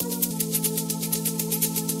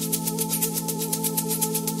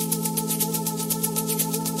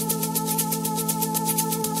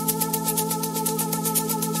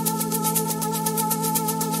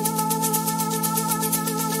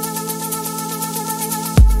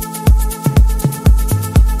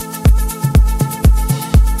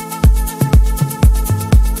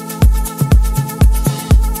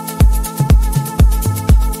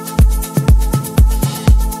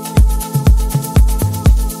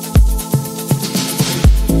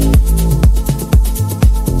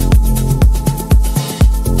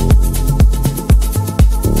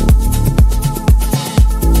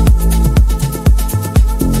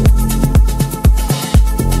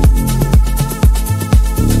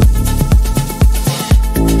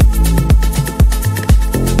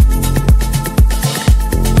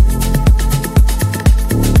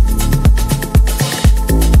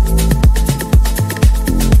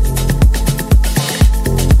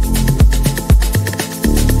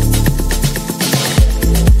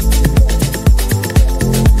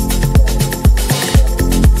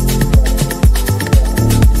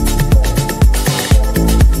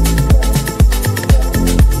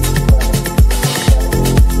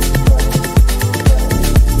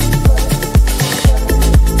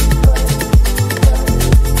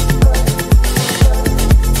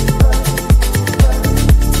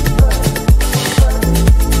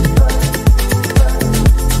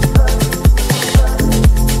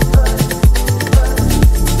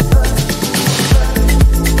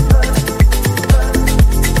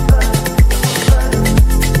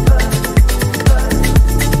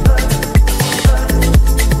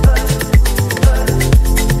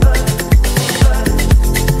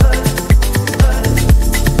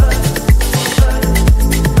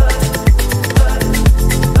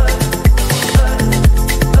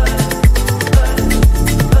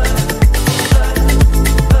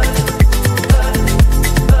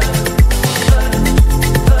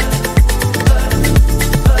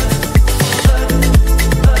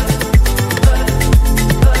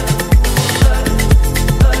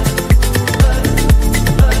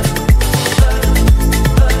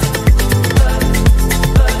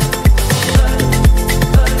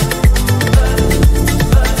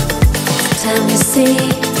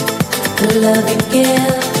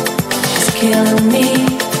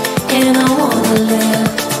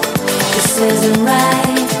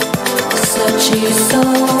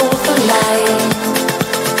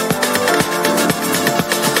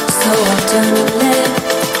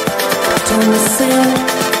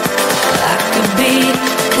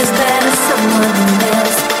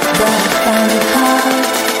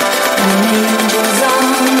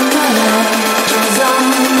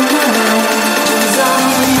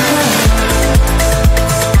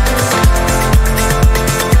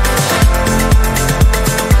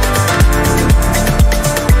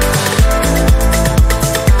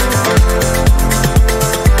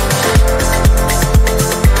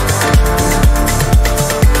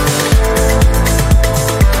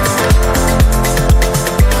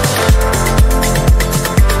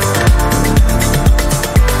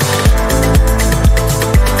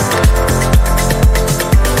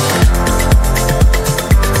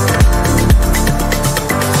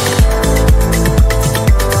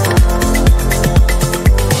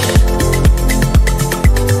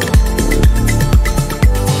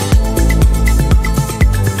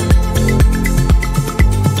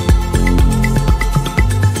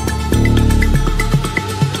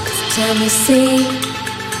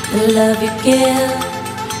love you give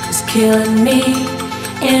is killing me,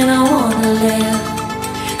 and I wanna live.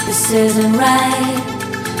 This isn't right.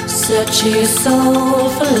 Search your soul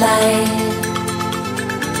for light.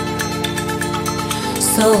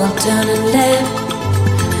 So I'll turn and left.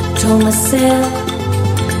 Told myself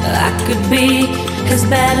I could be as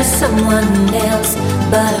bad as someone else,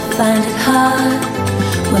 but I find it hard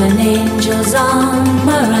when an angel's on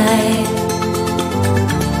my right.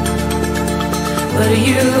 But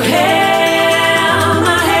you held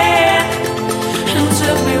my hand and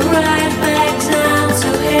took me right back down to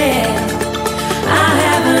hell. I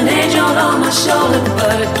have an angel on my shoulder,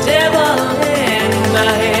 but a devil in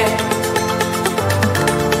my head.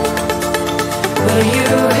 But you